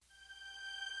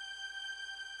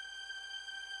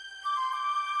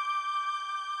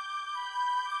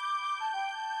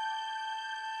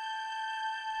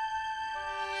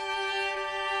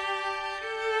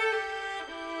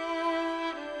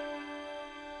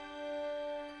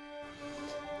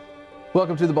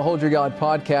Welcome to the Behold Your God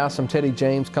podcast. I'm Teddy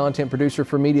James, content producer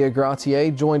for Media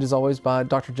Gratiae, joined as always by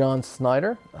Dr. John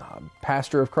Snyder,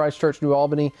 pastor of Christ Church New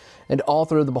Albany and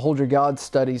author of the Behold Your God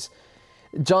studies.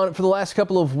 John, for the last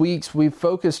couple of weeks, we've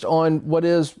focused on what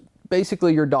is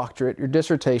basically your doctorate, your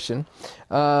dissertation.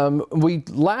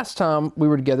 Last time we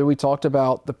were together, we talked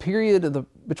about the period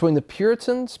between the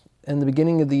Puritans and the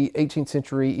beginning of the 18th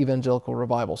century evangelical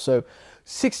revival. So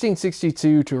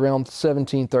 1662 to around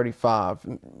 1735.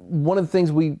 One of the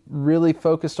things we really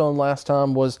focused on last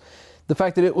time was the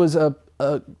fact that it was a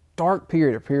dark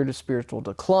period, a period of spiritual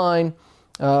decline,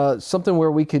 something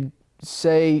where we could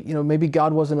say, maybe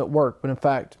God wasn't at work, but in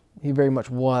fact, He very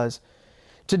much was.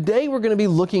 Today, we're going to be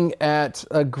looking at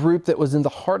a group that was in the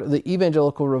heart of the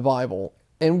evangelical revival.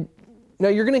 And now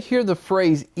you're going to hear the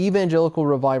phrase evangelical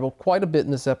revival quite a bit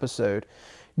in this episode,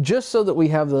 just so that we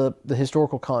have the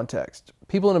historical context.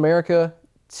 People in America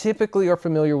typically are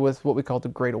familiar with what we call the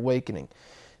Great Awakening.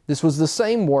 This was the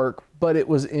same work, but it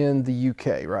was in the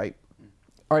UK, right?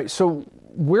 All right, so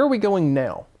where are we going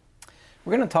now?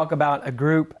 We're going to talk about a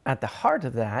group at the heart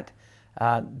of that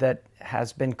that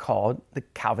has been called the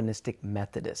Calvinistic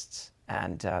Methodists.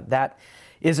 And that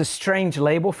is a strange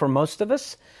label for most of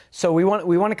us. So we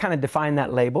want to kind of define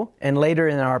that label. And later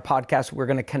in our podcast, we're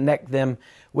going to connect them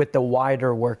with the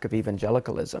wider work of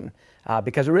evangelicalism,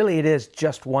 because really it is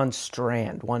just one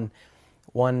strand, one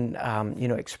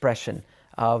expression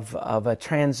of a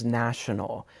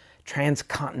transnational,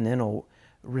 transcontinental,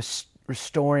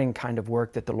 restoring kind of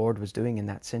work that the Lord was doing in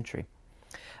that century.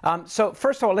 So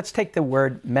first of all, let's take the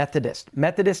word Methodist.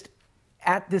 Methodist,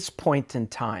 at this point in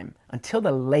time, until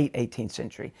the late 18th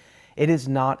century, it is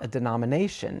not a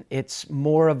denomination. It's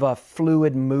more of a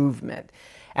fluid movement.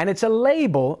 And it's a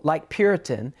label, like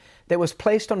Puritan, that was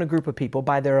placed on a group of people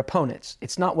by their opponents.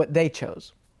 It's not what they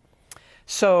chose.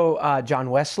 So John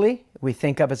Wesley, we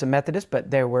think of as a Methodist, but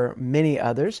there were many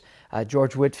others.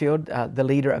 George Whitefield, the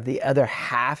leader of the other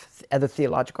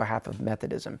theological half of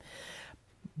Methodism.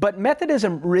 But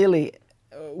Methodism really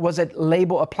was a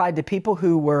label applied to people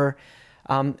who were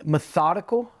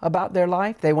methodical about their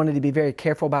life. They wanted to be very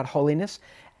careful about holiness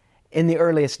in the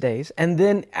earliest days. And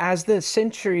then as the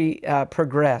century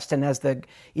progressed and as the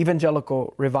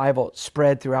evangelical revival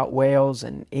spread throughout Wales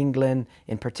and England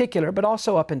in particular, but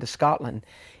also up into Scotland.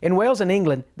 In Wales and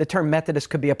England, the term Methodist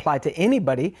could be applied to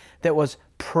anybody that was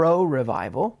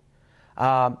pro-revival,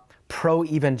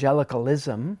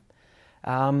 pro-evangelicalism,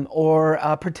 or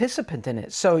a participant in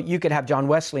it. So you could have John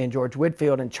Wesley and George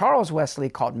Whitefield and Charles Wesley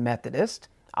called Methodist,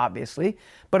 obviously,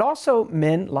 but also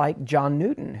men like John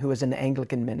Newton, who was an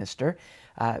Anglican minister,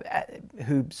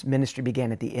 whose ministry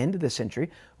began at the end of the century,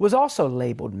 was also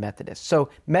labeled Methodist. So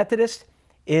Methodist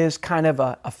is kind of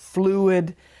a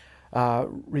fluid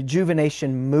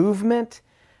rejuvenation movement,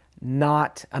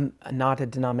 not a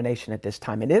denomination at this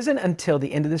time. It isn't until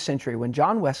the end of the century when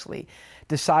John Wesley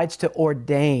decides to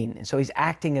ordain, and so he's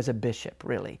acting as a bishop,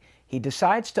 really. He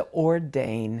decides to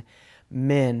ordain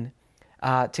men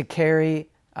to carry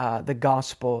the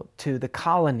gospel to the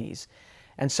colonies.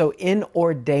 And so in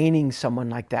ordaining someone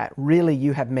like that, really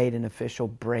you have made an official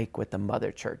break with the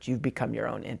mother church. You've become your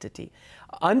own entity.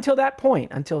 Until that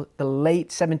point, until the late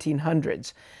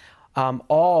 1700s,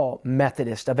 all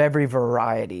Methodists of every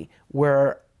variety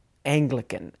were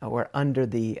Anglican, were under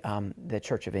the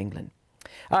Church of England.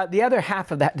 The other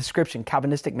half of that description,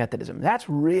 Calvinistic Methodism, that's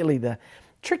really the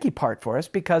tricky part for us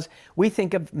because we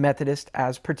think of Methodist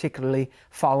as particularly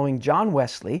following John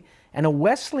Wesley, and a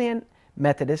Wesleyan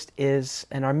Methodist is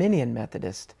an Arminian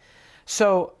Methodist.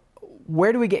 So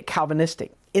where do we get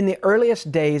Calvinistic? In the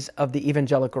earliest days of the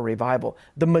evangelical revival,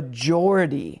 the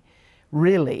majority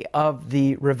really of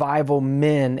the revival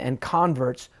men and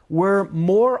converts were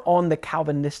more on the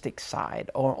Calvinistic side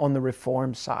or on the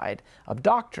Reformed side of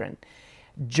doctrine.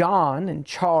 John and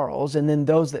Charles, and then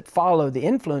those that followed the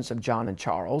influence of John and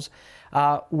Charles,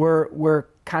 were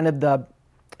kind of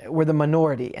the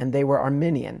minority, and they were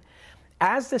Arminian.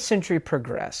 As the century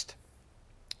progressed,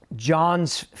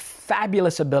 John's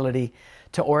fabulous ability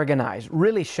to organize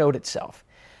really showed itself.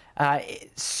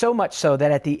 So much so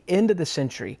that at the end of the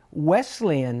century,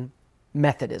 Wesleyan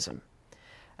Methodism,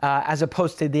 as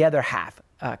opposed to the other half,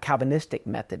 Calvinistic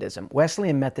Methodism.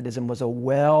 Wesleyan Methodism was a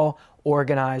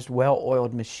well-organized,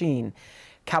 well-oiled machine.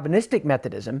 Calvinistic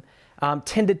Methodism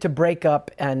tended to break up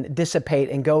and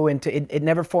dissipate and go into, it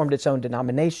never formed its own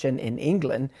denomination in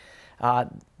England.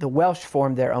 The Welsh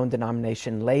formed their own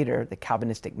denomination later, the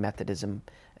Calvinistic Methodism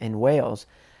in Wales.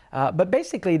 But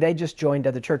basically, they just joined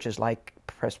other churches like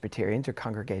Presbyterians or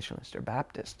Congregationalists or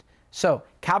Baptists. So,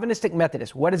 Calvinistic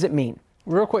Methodist, what does it mean?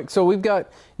 Real quick, so we've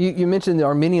got, you mentioned the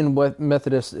Arminian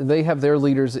Methodists, they have their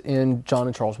leaders in John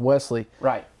and Charles Wesley.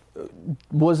 Right.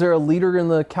 Was there a leader in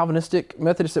the Calvinistic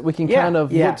Methodists that we can kind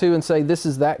of look to and say, this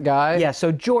is that guy? Yeah,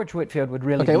 so George Whitefield would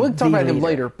really be we'll talk about him leader.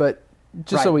 later, but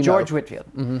just so we know. George Whitefield.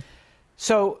 Mm-hmm.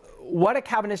 So what a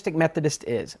Calvinistic Methodist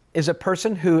is a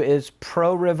person who is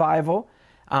pro-revival,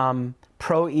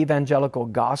 pro-evangelical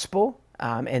gospel,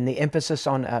 and the emphasis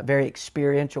on very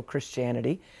experiential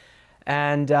Christianity,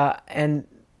 and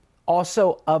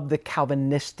also of the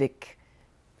Calvinistic,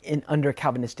 under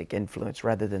Calvinistic influence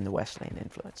rather than the Wesleyan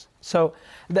influence. So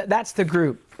that's the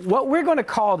group. What we're going to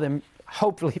call them,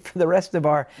 hopefully for the rest of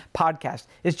our podcast,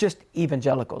 is just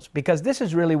evangelicals, because this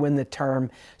is really when the term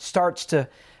starts to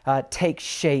take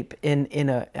shape in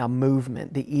a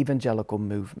movement, the evangelical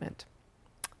movement.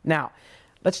 Now,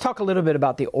 let's talk a little bit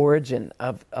about the origin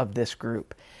of this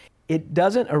group. It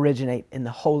doesn't originate in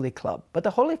the Holy Club, but the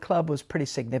Holy Club was pretty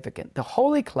significant. The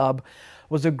Holy Club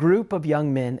was a group of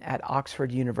young men at Oxford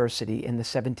University in the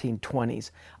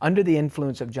 1720s under the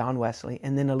influence of John Wesley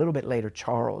and then a little bit later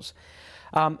Charles.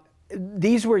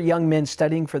 These were young men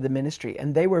studying for the ministry,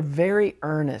 and they were very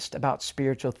earnest about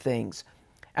spiritual things.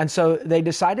 And so they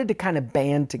decided to kind of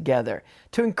band together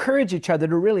to encourage each other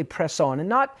to really press on and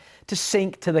not to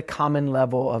sink to the common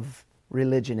level of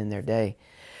religion in their day.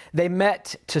 They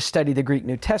met to study the Greek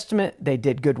New Testament. They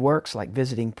did good works like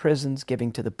visiting prisons,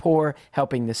 giving to the poor,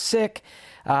 helping the sick.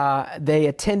 They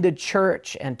attended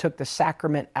church and took the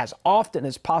sacrament as often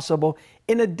as possible.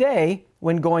 In a day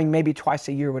when going maybe twice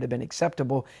a year would have been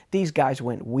acceptable, these guys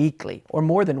went weekly or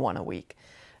more than one a week.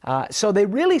 So they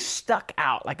really stuck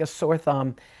out like a sore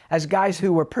thumb as guys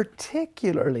who were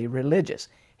particularly religious,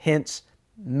 hence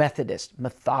Methodist,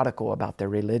 methodical about their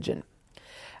religion.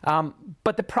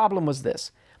 But the problem was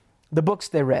this. The books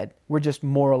they read were just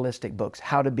moralistic books,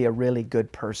 how to be a really good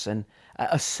person,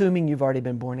 assuming you've already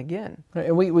been born again.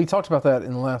 And we talked about that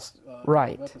in the last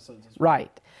episodes as well.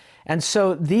 Right. And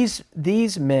so these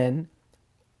men,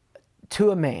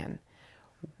 to a man,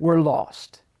 were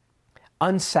lost,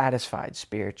 unsatisfied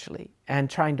spiritually, and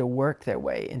trying to work their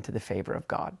way into the favor of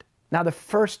God. Now, the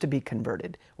first to be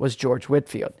converted was George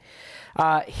Whitefield.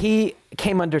 He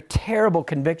came under terrible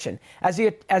conviction as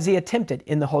he attempted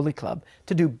in the Holy Club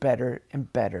to do better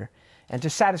and better and to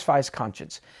satisfy his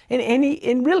conscience.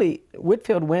 And really,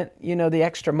 Whitefield went, the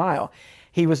extra mile.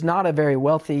 He was not a very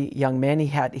wealthy young man.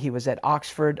 He was at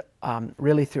Oxford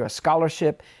really through a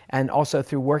scholarship and also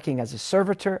through working as a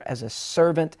servitor, as a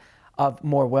servant of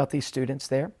more wealthy students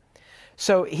there.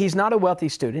 So he's not a wealthy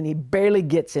student. He barely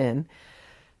gets in.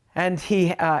 And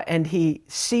he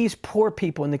sees poor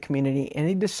people in the community, and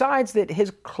he decides that his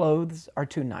clothes are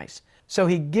too nice. So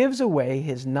he gives away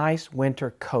his nice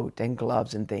winter coat and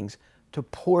gloves and things to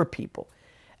poor people,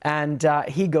 and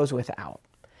he goes without.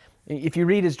 If you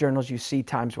read his journals, you see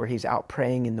times where he's out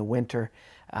praying in the winter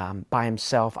by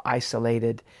himself,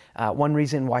 isolated. One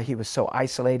reason why he was so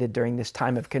isolated during this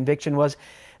time of conviction was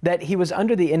that he was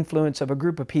under the influence of a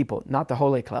group of people, not the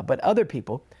Holy Club, but other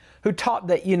people, who taught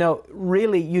that,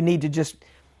 really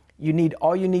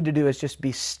all you need to do is just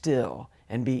be still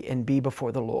and be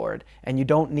before the Lord, and you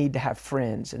don't need to have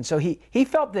friends. And so he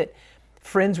felt that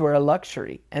friends were a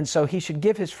luxury, and so he should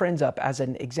give his friends up as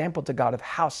an example to God of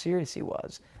how serious he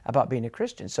was about being a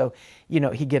Christian. So,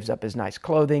 he gives up his nice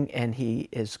clothing and he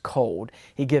is cold.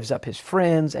 He gives up his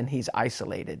friends and he's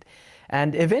isolated.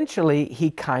 And eventually he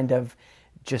kind of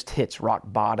just hits rock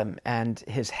bottom, and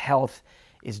his health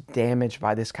is damaged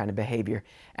by this kind of behavior,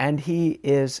 and he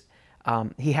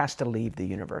has to leave the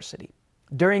university.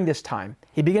 During this time,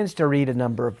 he begins to read a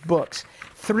number of books.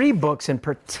 3 books in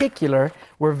particular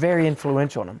were very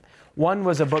influential on him. One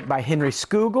was a book by Henry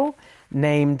Scougal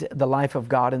named The Life of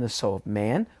God and the Soul of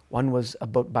Man. One was a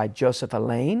book by Joseph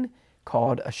Alleine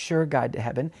called A Sure Guide to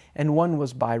Heaven, and one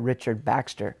was by Richard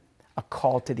Baxter, A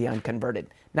Call to the Unconverted.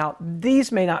 Now,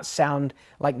 these may not sound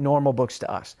like normal books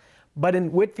to us, but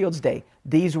in Whitefield's day,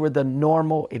 these were the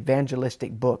normal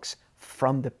evangelistic books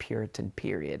from the Puritan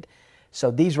period.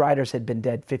 So these writers had been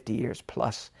dead 50 years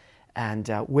plus, and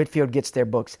Whitefield gets their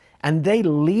books, and they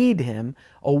lead him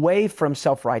away from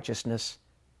self-righteousness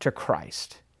to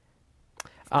Christ.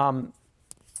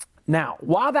 Now,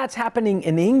 while that's happening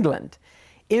in England,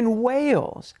 in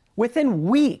Wales, within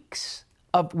weeks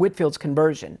of Whitefield's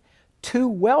conversion, 2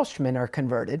 Welshmen are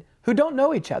converted who don't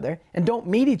know each other and don't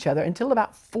meet each other until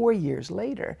about 4 years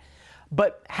later,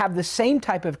 but have the same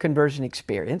type of conversion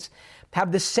experience,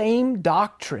 have the same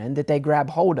doctrine that they grab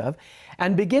hold of,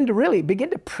 and begin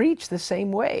to preach the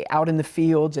same way out in the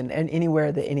fields and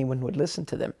anywhere that anyone would listen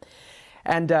to them.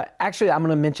 And actually, I'm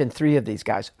going to mention three of these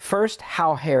guys. First,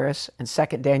 Hal Harris, and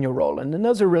second, Daniel Rowland. And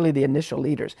those are really the initial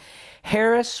leaders.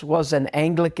 Harris was an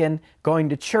Anglican, going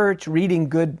to church, reading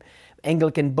good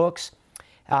Anglican books.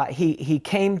 He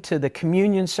came to the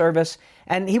communion service,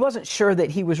 and he wasn't sure that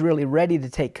he was really ready to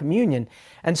take communion.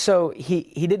 And so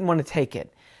he didn't want to take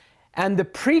it. And the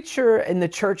preacher in the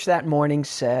church that morning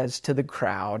says to the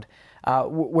crowd,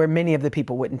 where many of the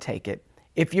people wouldn't take it,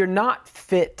 if you're not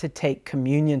fit to take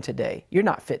communion today, you're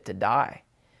not fit to die.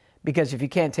 Because if you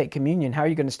can't take communion, how are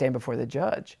you going to stand before the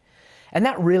judge? And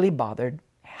that really bothered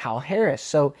Hal Harris.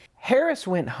 So Harris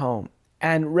went home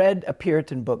and read a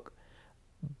Puritan book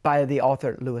by the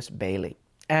author Lewis Bailey.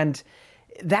 And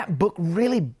that book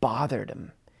really bothered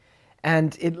him.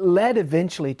 And it led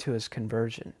eventually to his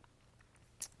conversion.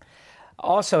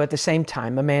 Also, at the same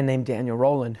time, a man named Daniel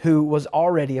Rowland, who was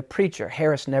already a preacher.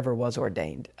 Harris never was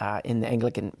ordained in the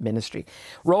Anglican ministry.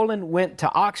 Rowland went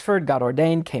to Oxford, got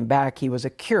ordained, came back. He was a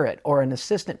curate or an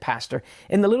assistant pastor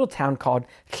in the little town called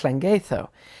Llangeitho.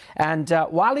 And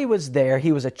while he was there,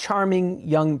 he was a charming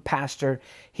young pastor.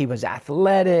 He was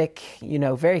athletic,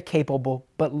 very capable,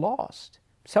 but lost,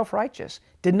 self-righteous,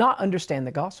 did not understand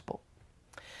the gospel.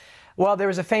 Well, there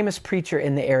was a famous preacher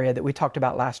in the area that we talked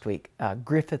about last week,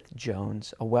 Griffith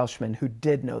Jones, a Welshman who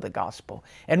did know the gospel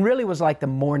and really was like the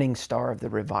morning star of the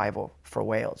revival for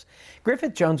Wales.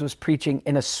 Griffith Jones was preaching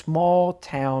in a small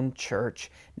town church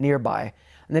nearby,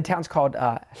 and the town's called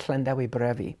Llandewi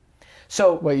Brefi.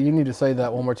 So, wait, you need to say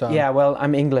that one more time. Yeah, well,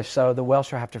 I'm English, so the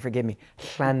Welsh will have to forgive me.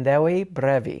 Llandewi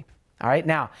Brefi. All right,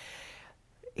 now,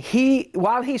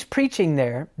 while he's preaching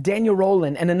there, Daniel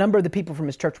Rowland and a number of the people from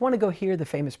his church want to go hear the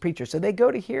famous preacher, so they go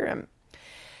to hear him.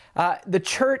 The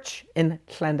church in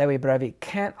Llandewi Brefi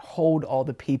can't hold all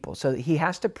the people, so he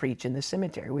has to preach in the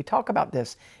cemetery. We talk about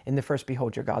this in the first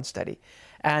Behold Your God study.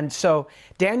 And so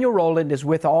Daniel Rowland is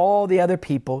with all the other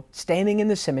people standing in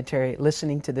the cemetery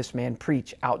listening to this man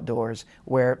preach outdoors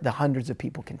where the hundreds of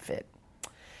people can fit.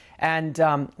 And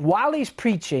while he's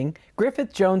preaching,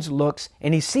 Griffith Jones looks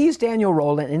and he sees Daniel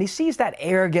Rowland and he sees that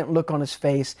arrogant look on his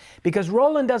face because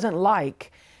Rowland doesn't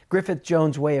like Griffith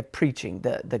Jones' way of preaching,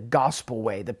 the gospel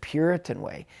way, the Puritan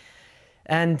way.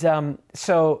 And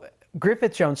so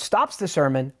Griffith Jones stops the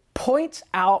sermon, points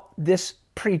out this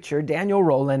preacher, Daniel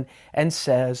Rowland, and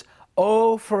says,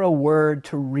 "Oh, for a word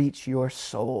to reach your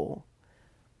soul."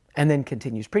 And then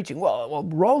continues preaching. Well,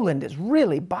 Rowland is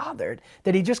really bothered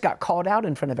that he just got called out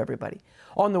in front of everybody.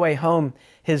 On the way home,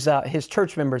 his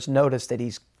church members notice that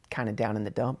he's kind of down in the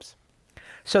dumps.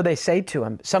 So they say to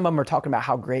him, some of them are talking about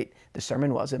how great the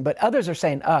sermon was, but others are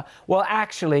saying, well,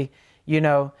 actually,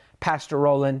 Pastor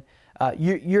Rowland,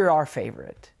 you're our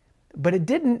favorite. But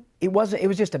it was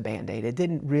just a Band-Aid. It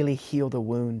didn't really heal the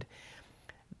wound.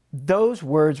 Those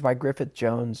words by Griffith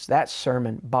Jones, that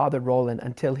sermon, bothered Rowland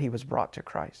until he was brought to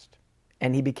Christ.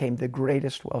 And he became the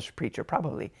greatest Welsh preacher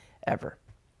probably ever.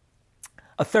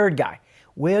 A third guy,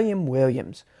 William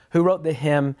Williams, who wrote the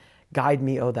hymn, "Guide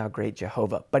Me, O Thou Great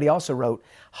Jehovah." But he also wrote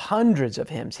hundreds of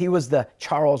hymns. He was the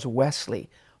Charles Wesley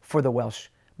for the Welsh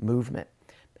movement.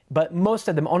 But most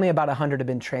of them, only about 100 have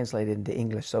been translated into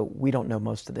English, so we don't know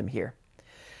most of them here.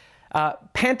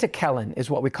 Pantycelyn is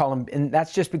what we call him, and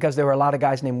that's just because there were a lot of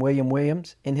guys named William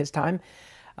Williams in his time.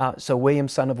 So William,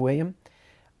 son of William.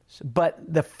 But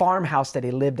the farmhouse that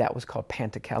he lived at was called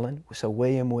Pantycelyn. So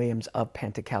William Williams of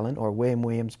Pantycelyn, or William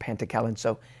Williams Pantycelyn.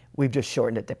 So we've just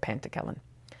shortened it to Pantycelyn.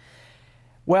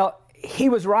 Well, he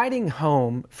was riding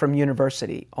home from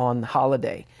university on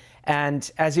holiday,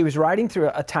 and as he was riding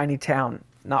through a tiny town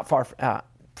not far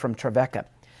from Trevecca,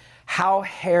 Hal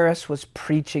Harris was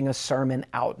preaching a sermon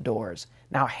outdoors.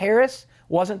 Now, Harris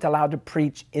wasn't allowed to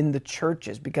preach in the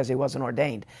churches because he wasn't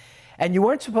ordained. And you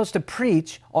weren't supposed to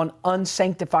preach on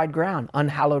unsanctified ground,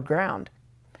 unhallowed ground.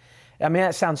 I mean,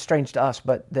 that sounds strange to us,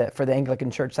 but for the Anglican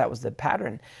Church, that was the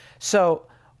pattern. So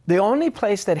the only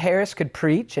place that Harris could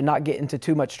preach and not get into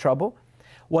too much trouble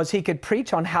was he could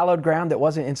preach on hallowed ground that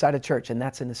wasn't inside a church, and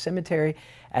that's in the cemetery.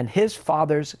 And his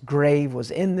father's grave was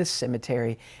in this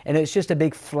cemetery, and it's just a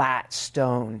big flat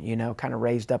stone, kind of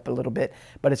raised up a little bit,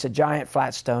 but it's a giant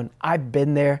flat stone. I've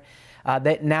been there.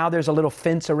 Now there's a little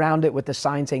fence around it with the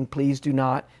sign saying, "Please do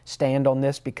not stand on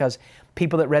this," because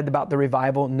people that read about the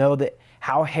revival know that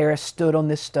how Harris stood on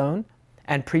this stone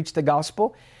and preached the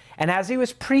gospel. And as he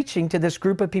was preaching to this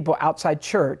group of people outside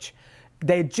church,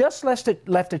 they had just left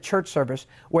a church service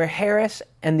where Harris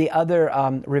and the other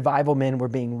revival men were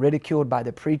being ridiculed by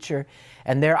the preacher,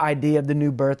 and their idea of the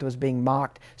new birth was being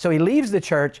mocked. So he leaves the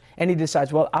church and he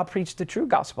decides, well, I'll preach the true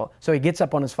gospel. So he gets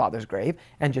up on his father's grave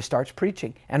and just starts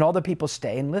preaching, and all the people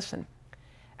stay and listen.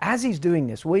 As he's doing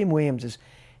this, William Williams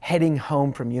heading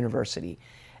home from university.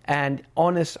 And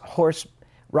on his horse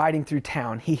riding through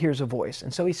town, he hears a voice.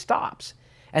 And so he stops.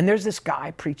 And there's this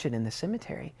guy preaching in the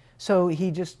cemetery. So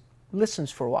he just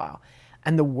listens for a while.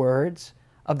 And the words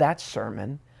of that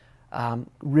sermon,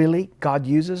 really, God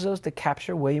uses those to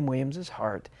capture William Williams's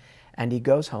heart. And he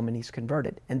goes home and he's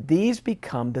converted. And these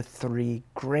become the three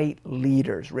great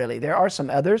leaders, really. There are some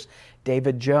others,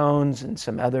 David Jones and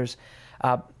some others.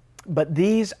 But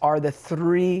these are the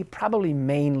three probably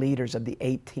main leaders of the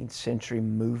 18th century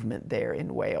movement there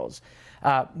in Wales.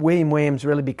 William Williams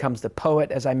really becomes the poet,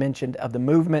 as I mentioned, of the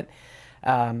movement.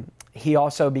 He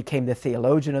also became the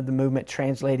theologian of the movement,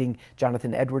 translating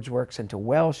Jonathan Edwards' works into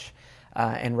Welsh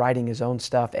and writing his own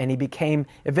stuff. And he became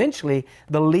eventually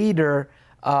the leader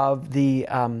of the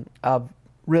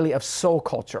of soul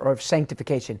culture or of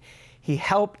sanctification. He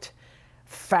helped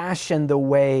fashion the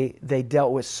way they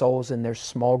dealt with souls in their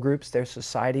small groups, their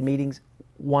society meetings,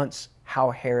 once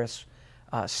Hal Harris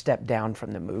stepped down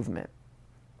from the movement,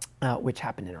 which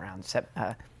happened in around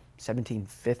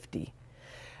 1750.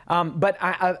 But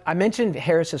I mentioned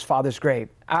Harris's father's grave.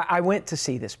 I went to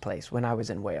see this place when I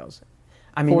was in Wales.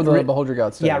 I mean, for the Behold Your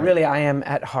God study. Yeah, really, I am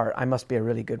at heart. I must be a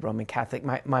really good Roman Catholic.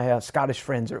 My Scottish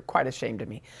friends are quite ashamed of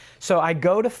me. So I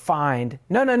go to find.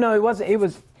 No, it wasn't. It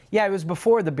was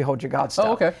before the Behold Your God stuff.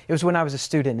 Oh, okay. It was when I was a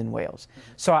student in Wales.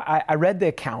 So I read the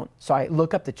account. So I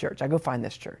look up the church. I go find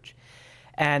this church.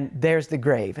 And there's the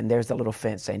grave, and there's the little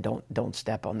fence saying, don't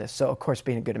step on this. So, of course,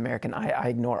 being a good American, I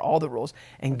ignore all the rules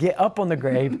and get up on the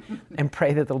grave and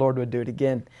pray that the Lord would do it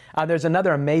again. There's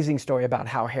another amazing story about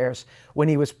Hal Harris. When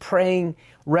he was praying,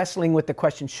 wrestling with the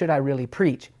question, should I really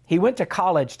preach? He went to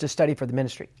college to study for the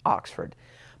ministry, Oxford.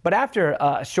 But after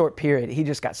a short period, he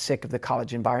just got sick of the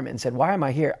college environment and said, why am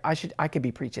I here? I could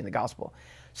be preaching the gospel.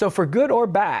 So for good or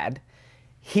bad,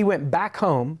 he went back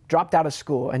home, dropped out of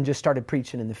school, and just started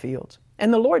preaching in the fields.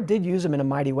 And the Lord did use him in a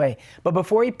mighty way. But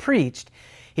before he preached,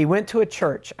 he went to a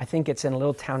church. I think it's in a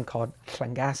little town called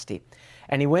Llangasti.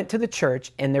 And he went to the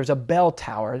church, and there's a bell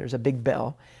tower. There's a big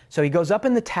bell. So he goes up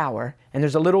in the tower, and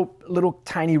there's a little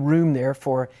tiny room there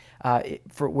for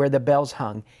where the bells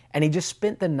hung. And he just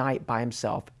spent the night by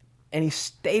himself. And he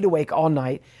stayed awake all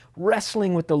night,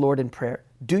 wrestling with the Lord in prayer.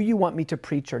 Do you want me to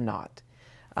preach or not?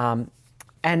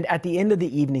 And at the end of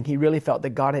the evening, he really felt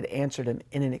that God had answered him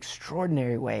in an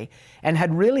extraordinary way and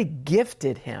had really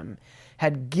gifted him,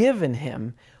 had given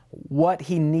him what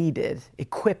he needed,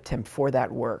 equipped him for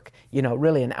that work,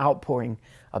 really an outpouring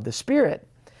of the Spirit.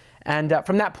 And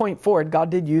from that point forward,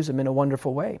 God did use him in a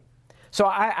wonderful way. So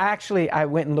I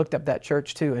went and looked up that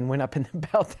church too and went up in the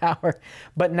bell tower,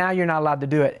 but now you're not allowed to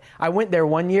do it. I went there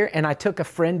one year and I took a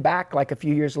friend back like a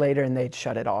few years later and they'd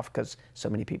shut it off because so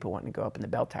many people wanted to go up in the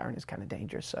bell tower and it's kind of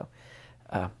dangerous. So,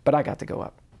 but I got to go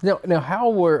up. Now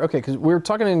because we're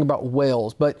talking about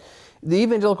Wales, but the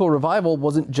evangelical revival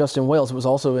wasn't just in Wales, it was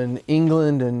also in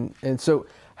England. And so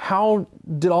how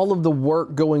did all of the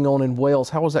work going on in Wales,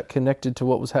 how was that connected to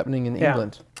what was happening in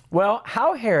England? Well,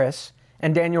 Hal Harris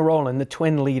and Daniel Rowland, the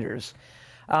twin leaders,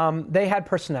 they had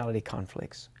personality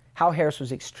conflicts. Hal Harris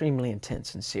was extremely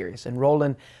intense and serious, and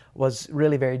Rowland was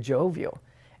really very jovial.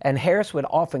 And Harris would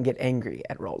often get angry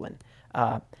at Rowland,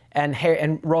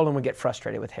 and Rowland would get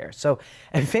frustrated with Harris. So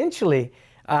eventually,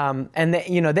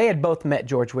 they had both met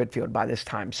George Whitefield by this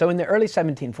time. So in the early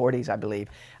 1740s, I believe,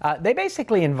 they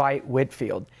basically invite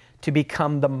Whitefield to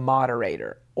become the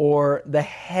moderator or the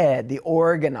head, the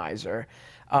organizer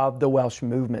of the Welsh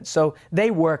movement. So they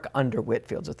work under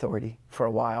Whitefield's authority for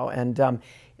a while. And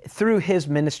through his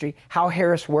ministry, Hal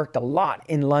Harris worked a lot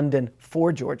in London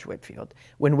for George Whitefield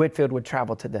when Whitefield would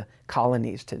travel to the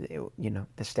colonies, to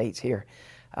the States here.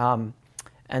 And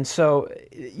so,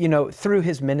 through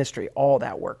his ministry, all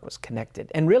that work was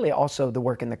connected. And really also the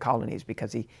work in the colonies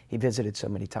because he visited so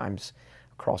many times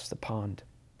across the pond.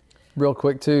 Real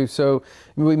quick, too. So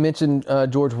we mentioned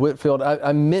George Whitefield.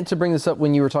 I meant to bring this up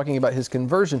when you were talking about his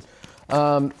conversion.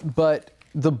 But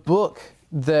the book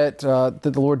that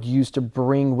the Lord used to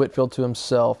bring Whitefield to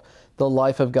himself, The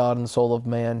Life of God and the Soul of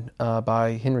Man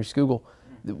by Henry Scougal,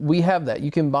 we have that.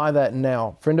 You can buy that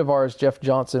now. A friend of ours, Jeff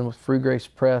Johnson with Free Grace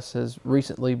Press, has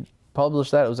recently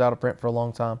published that. It was out of print for a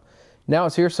long time. Now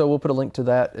it's here, so we'll put a link to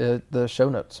that in the show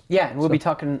notes. Yeah, and we'll be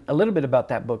talking a little bit about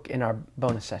that book in our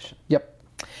bonus session. Yep.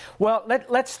 Well,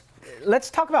 let's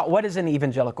talk about what is an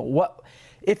evangelical. What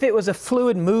if it was a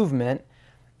fluid movement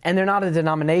and they're not a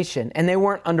denomination and they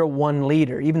weren't under one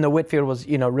leader, even though Whitefield was,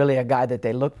 really a guy that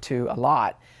they looked to a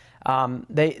lot.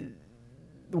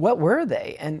 What were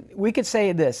they? And we could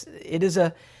say this, it is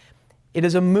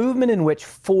a movement in which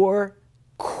four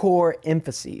core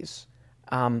emphases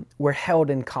were held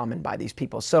in common by these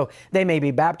people. So they may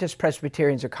be Baptists,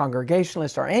 Presbyterians, or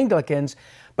Congregationalists, or Anglicans,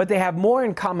 but they have more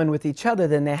in common with each other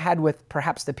than they had with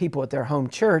perhaps the people at their home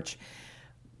church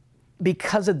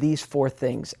because of these four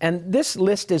things. And this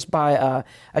list is by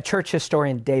a church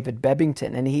historian, David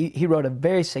Bebbington, and he wrote a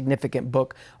very significant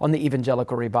book on the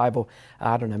evangelical revival,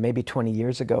 I don't know, maybe 20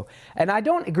 years ago. And I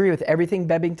don't agree with everything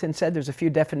Bebbington said. There's a few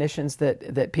definitions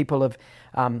that people have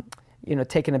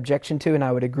taken objection to, and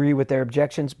I would agree with their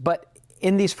objections. But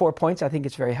in these 4 points, I think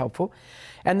it's very helpful.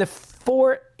 And the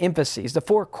four emphases, the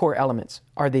four core elements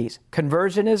are these: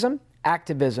 conversionism,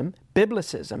 activism,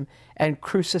 biblicism, and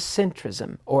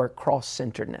crucicentrism, or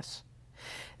cross-centeredness.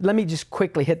 Let me just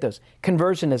quickly hit those.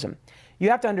 Conversionism. You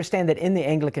have to understand that in the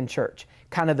Anglican Church,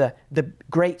 kind of the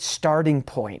great starting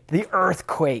point, the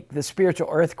earthquake, the spiritual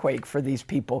earthquake for these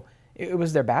people, it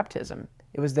was their baptism.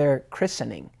 It was their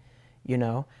christening,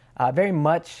 very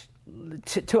much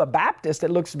to a Baptist,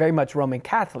 it looks very much Roman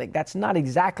Catholic. That's not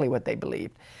exactly what they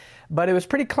believed, but it was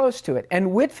pretty close to it.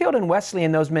 And Whitefield and Wesley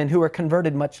and those men who were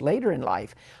converted much later in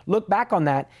life look back on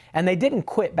that, and they didn't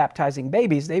quit baptizing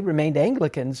babies. They remained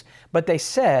Anglicans, but they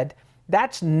said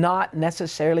that's not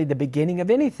necessarily the beginning of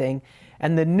anything.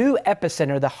 And the new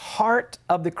epicenter, the heart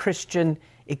of the Christian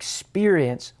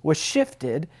experience, was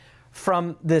shifted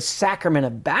from the sacrament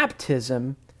of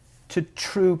baptism to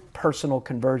true personal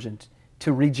conversion,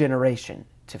 to regeneration,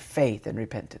 to faith and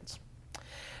repentance.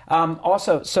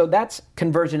 So that's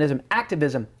conversionism.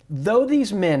 Activism. Though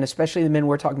these men, especially the men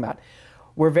we're talking about,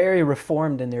 were very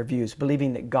reformed in their views,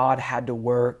 believing that God had to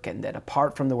work and that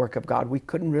apart from the work of God, we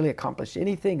couldn't really accomplish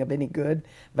anything of any good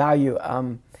value.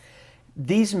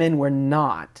 These men were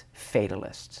not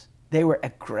fatalists. They were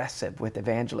aggressive with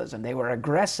evangelism. They were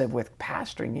aggressive with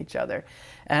pastoring each other.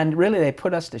 And really, they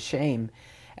put us to shame.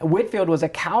 Whitefield was a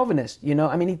Calvinist,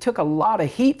 he took a lot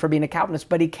of heat for being a Calvinist,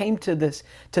 but he came to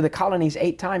the colonies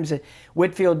 8 times.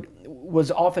 Whitefield was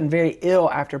often very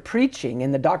ill after preaching,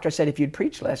 and the doctor said, if you'd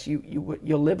preach less,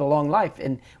 you'll live a long life.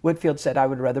 And Whitefield said, I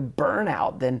would rather burn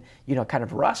out than, kind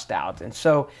of rust out. And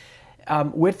so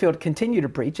Whitefield continued to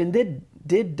preach and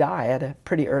did die at a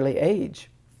pretty early age.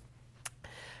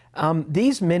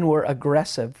 These men were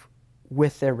aggressive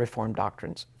with their Reformed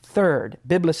doctrines. Third,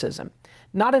 biblicism.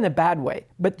 Not in a bad way,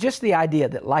 but just the idea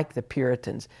that, like the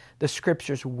Puritans, the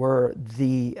Scriptures were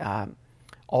the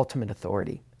ultimate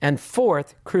authority. And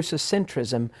fourth,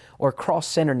 crucicentrism, or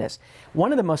cross-centeredness.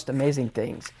 One of the most amazing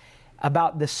things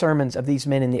about the sermons of these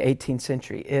men in the 18th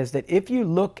century is that if you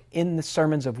look in the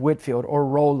sermons of Whitefield or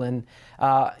Rowland,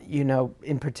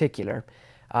 in particular,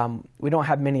 we don't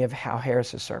have many of Hal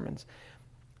Harris's sermons.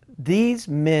 These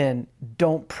men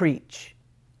don't preach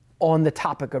on the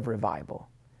topic of revival.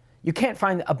 You can't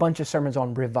find a bunch of sermons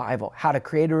on revival, how to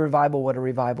create a revival, what a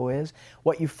revival is.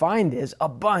 What you find is a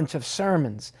bunch of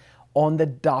sermons on the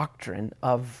doctrine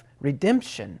of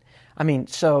redemption.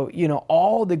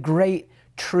 All the great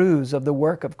truths of the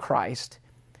work of Christ,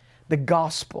 the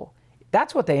gospel,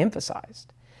 that's what they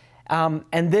emphasized. And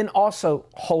then also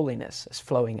holiness is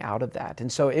flowing out of that.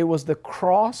 And so it was the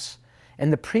cross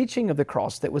and the preaching of the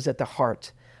cross that was at the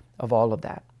heart of all of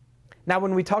that. Now,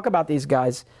 when we talk about these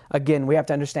guys, again, we have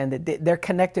to understand that they're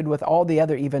connected with all the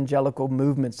other evangelical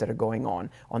movements that are going on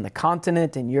the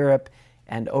continent, in Europe,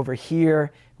 and over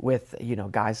here with,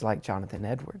 guys like Jonathan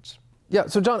Edwards. Yeah,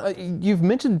 so John, you've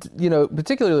mentioned,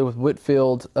 particularly with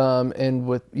Whitefield and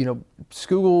with,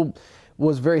 Scougal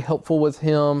was very helpful with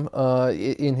him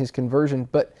in his conversion,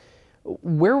 but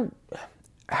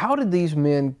how did these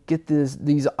men get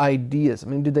these ideas?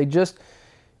 Did they just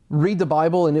read the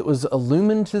Bible and it was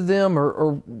illumined to them,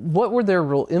 or what were their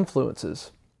real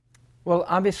influences? Well,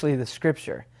 obviously the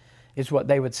Scripture is what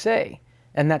they would say,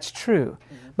 and that's true.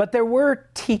 Mm-hmm. But there were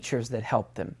teachers that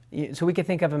helped them. So we could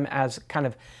think of them as kind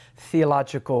of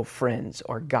theological friends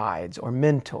or guides or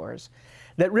mentors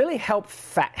that really help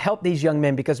these young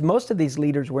men, because most of these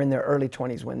leaders were in their early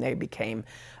 20s when they became,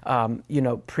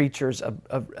 preachers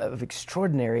of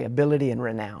extraordinary ability and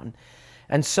renown.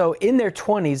 And so in their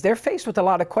 20s, they're faced with a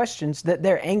lot of questions that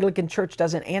their Anglican church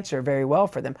doesn't answer very well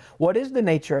for them. What is the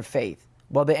nature of faith?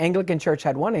 Well, the Anglican church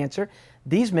had one answer.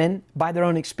 These men, by their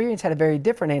own experience, had a very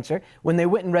different answer. When they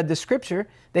went and read the Scripture,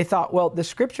 they thought, well, the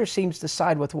Scripture seems to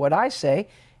side with what I say.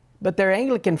 But their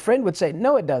Anglican friend would say,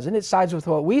 no, it doesn't. It sides with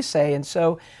what we say. And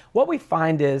so what we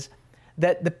find is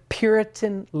that the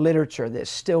Puritan literature that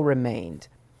still remained,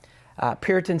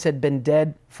 Puritans had been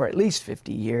dead for at least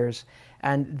 50 years,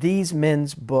 and these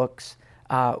men's books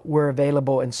were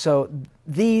available. And so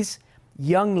these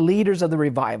young leaders of the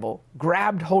revival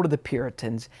grabbed hold of the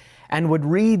Puritans and would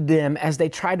read them as they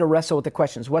tried to wrestle with the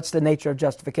questions. What's the nature of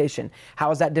justification?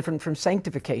 How is that different from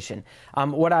sanctification?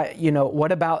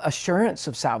 What about assurance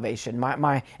of salvation?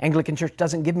 My Anglican church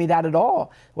doesn't give me that at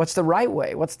all. What's the right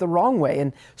way? What's the wrong way?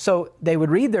 And so they would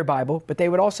read their Bible, but they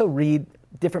would also read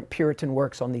different Puritan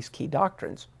works on these key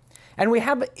doctrines. And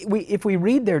if we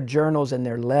read their journals and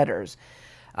their letters,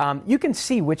 you can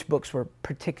see which books were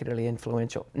particularly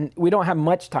influential. We don't have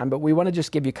much time, but we want to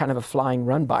just give you kind of a flying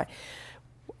run by.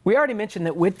 We already mentioned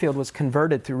that Whitefield was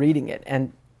converted through reading it,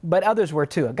 but others were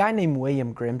too. A guy named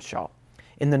William Grimshaw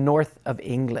in the north of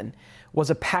England was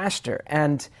a pastor,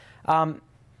 and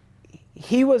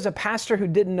he was a pastor who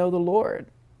didn't know the Lord,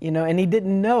 and he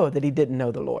didn't know that he didn't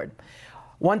know the Lord.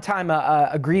 One time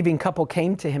a grieving couple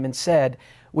came to him and said,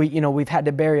 we've had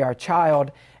to bury our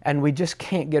child and we just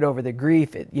can't get over the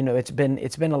grief. It's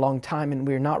been a long time and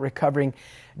we're not recovering.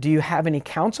 Do you have any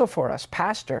counsel for us,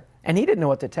 Pastor? And he didn't know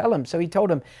what to tell him. So he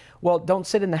told him, well, don't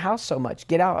sit in the house so much.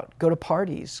 Get out, go to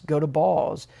parties, go to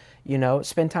balls,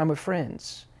 spend time with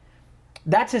friends.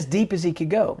 That's as deep as he could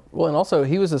go. Well, and also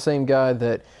he was the same guy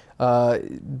that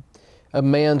a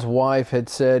man's wife had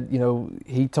said,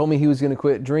 he told me he was going to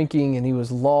quit drinking and he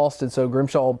was lost. And so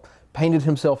Grimshaw painted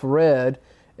himself red.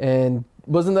 And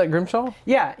wasn't that Grimshaw?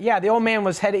 Yeah. The old man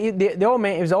was headed. The old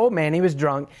man. He was an old man. He was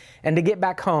drunk, and to get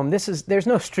back home, there's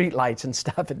no street lights and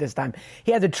stuff at this time.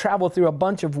 He had to travel through a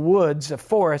bunch of woods, a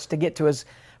forest, to get to his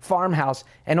farmhouse.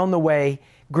 And on the way,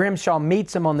 Grimshaw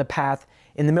meets him on the path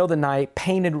in the middle of the night,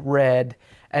 painted red,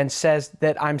 and says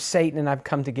that I'm Satan and I've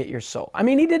come to get your soul. I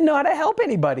mean, he didn't know how to help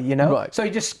anybody, Right. So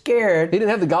he just scared. He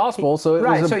didn't have the gospel,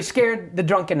 so he scared the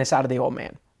drunkenness out of the old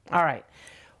man. All right.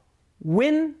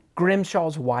 When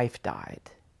Grimshaw's wife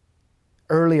died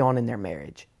early on in their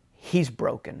marriage, he's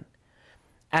broken.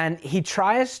 And he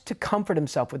tries to comfort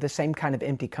himself with the same kind of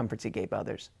empty comforts he gave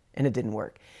others, and it didn't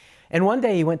work. And one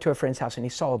day he went to a friend's house and he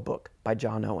saw a book by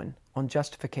John Owen on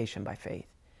justification by faith.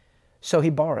 So he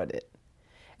borrowed it.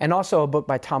 And also a book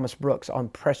by Thomas Brooks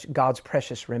on God's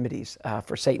precious remedies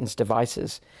for Satan's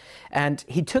devices. And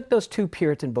he took those two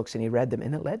Puritan books and he read them,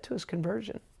 and it led to his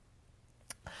conversion.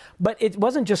 But it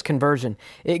wasn't just conversion.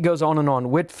 It goes on and on.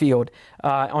 Whitefield,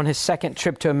 on his second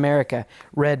trip to America,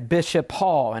 read Bishop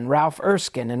Hall and Ralph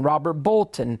Erskine and Robert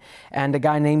Bolton and a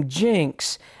guy named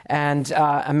Jenks and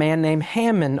a man named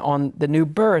Hammond on the new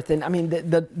birth. And I mean,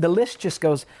 the list just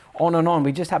goes on and on.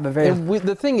 We just have a very...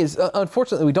 the thing is,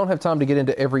 unfortunately, we don't have time to get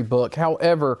into every book.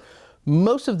 However,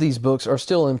 most of these books are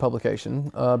still in publication.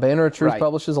 Banner of Truth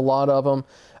publishes a lot of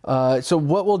them. So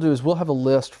what we'll do is we'll have a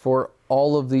list for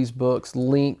all of these books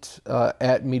linked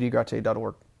at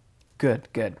MediaGratiae.org.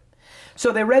 Good.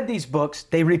 So they read these books.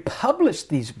 They republished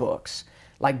these books,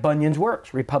 like Bunyan's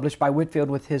works, republished by Whitefield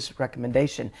with his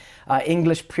recommendation.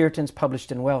 English Puritans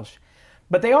published in Welsh.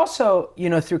 But they also,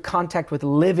 through contact with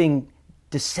living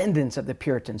descendants of the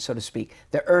Puritans, so to speak,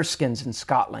 the Erskines in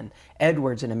Scotland,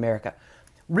 Edwards in America,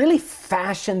 really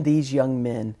fashioned these young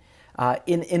men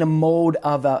in a mold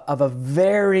of a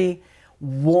very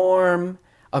warm,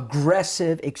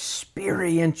 aggressive,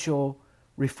 experiential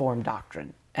Reformed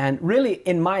doctrine. And really,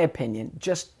 in my opinion,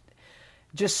 just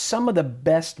some of the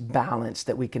best balance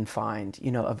that we can find,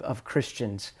 of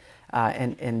Christians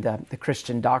and the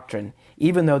Christian doctrine,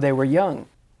 even though they were young.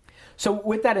 So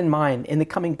with that in mind, in the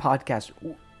coming podcast,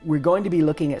 we're going to be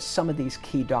looking at some of these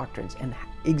key doctrines and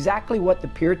exactly what the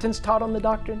Puritans taught on the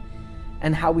doctrine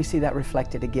and how we see that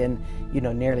reflected again,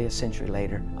 nearly a century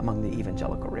later among the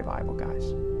evangelical revival guys.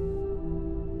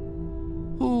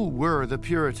 Who were the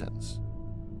Puritans?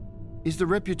 Is the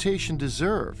reputation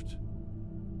deserved?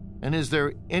 And is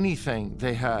there anything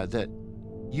they had that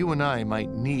you and I might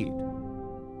need?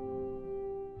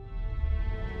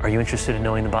 Are you interested in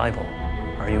knowing the Bible?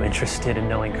 Are you interested in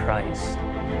knowing Christ?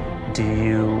 Do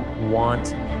you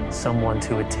want someone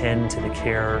to attend to the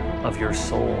care of your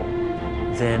soul?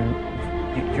 Then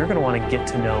you're going to want to get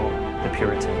to know the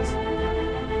Puritans.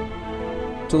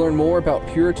 To learn more about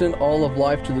Puritan All of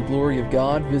Life to the Glory of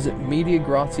God, visit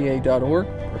MediaGratiae.org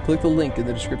or click the link in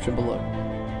the description below.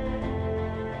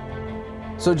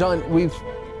 So John, we've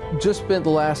just spent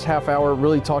the last half hour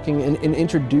really talking and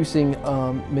introducing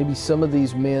maybe some of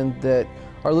these men that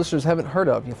our listeners haven't heard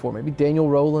of before, maybe Daniel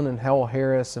Rowland and Howell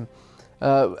Harris. And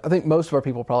I think most of our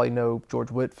people probably know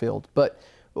George Whitefield. But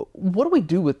what do we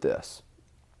do with this?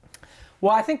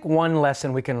 Well, I think one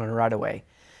lesson we can learn right away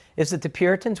is that the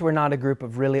Puritans were not a group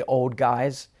of really old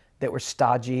guys that were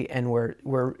stodgy and were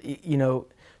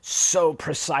so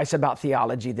precise about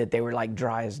theology that they were like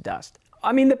dry as dust.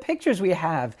 I mean, the pictures we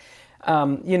have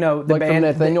You know, the like band,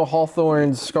 from Nathaniel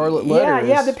Hawthorne's Scarlet Letters.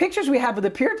 Yeah, the pictures we have of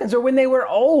the Puritans are when they were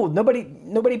old.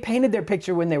 Nobody painted their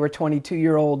picture when they were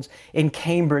 22-year-olds in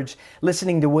Cambridge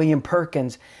listening to William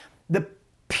Perkins. The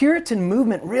Puritan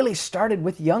movement really started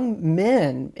with young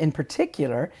men in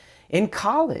particular in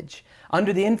college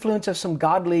under the influence of some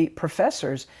godly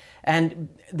professors and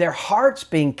their hearts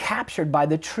being captured by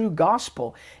the true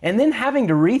gospel and then having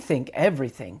to rethink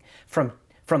everything from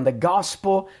the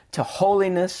gospel to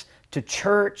holiness to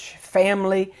church,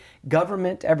 family,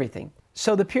 government, everything.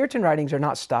 So the Puritan writings are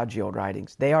not stodgy old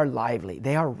writings. They are lively.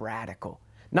 They are radical.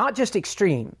 Not just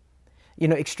extreme. You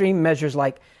know, extreme measures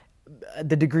like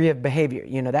the degree of behavior.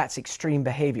 You know, that's extreme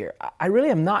behavior. I really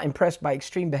am not impressed by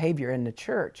extreme behavior in the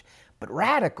church. But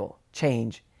radical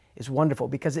change is wonderful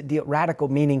because radical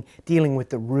meaning dealing with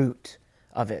the root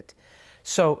of it.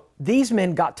 So these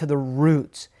men got to the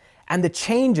roots, and the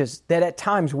changes that at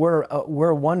times were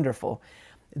wonderful.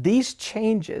 These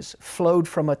changes flowed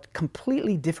from a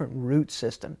completely different root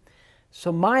system.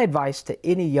 So my advice to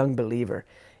any young believer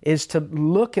is to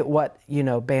look at what, you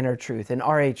know, Banner of Truth and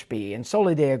RHB and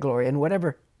Soli Deo Gloria and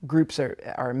whatever groups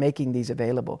are making these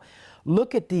available.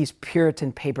 Look at these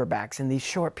Puritan paperbacks and these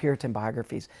short Puritan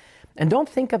biographies. And don't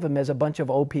think of them as a bunch of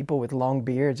old people with long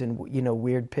beards and, you know,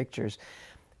 weird pictures.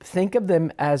 Think of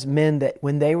them as men that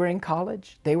when they were in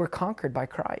college, they were conquered by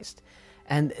Christ.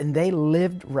 And they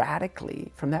lived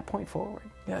radically from that point forward.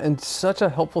 Yeah, and such a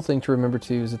helpful thing to remember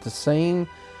too is that the same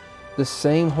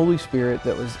Holy Spirit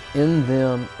that was in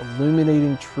them,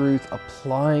 illuminating truth,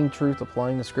 applying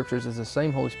the Scriptures, is the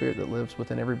same Holy Spirit that lives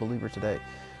within every believer today.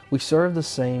 We serve the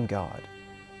same God.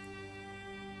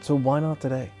 So why not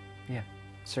today? Yeah,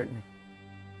 certainly.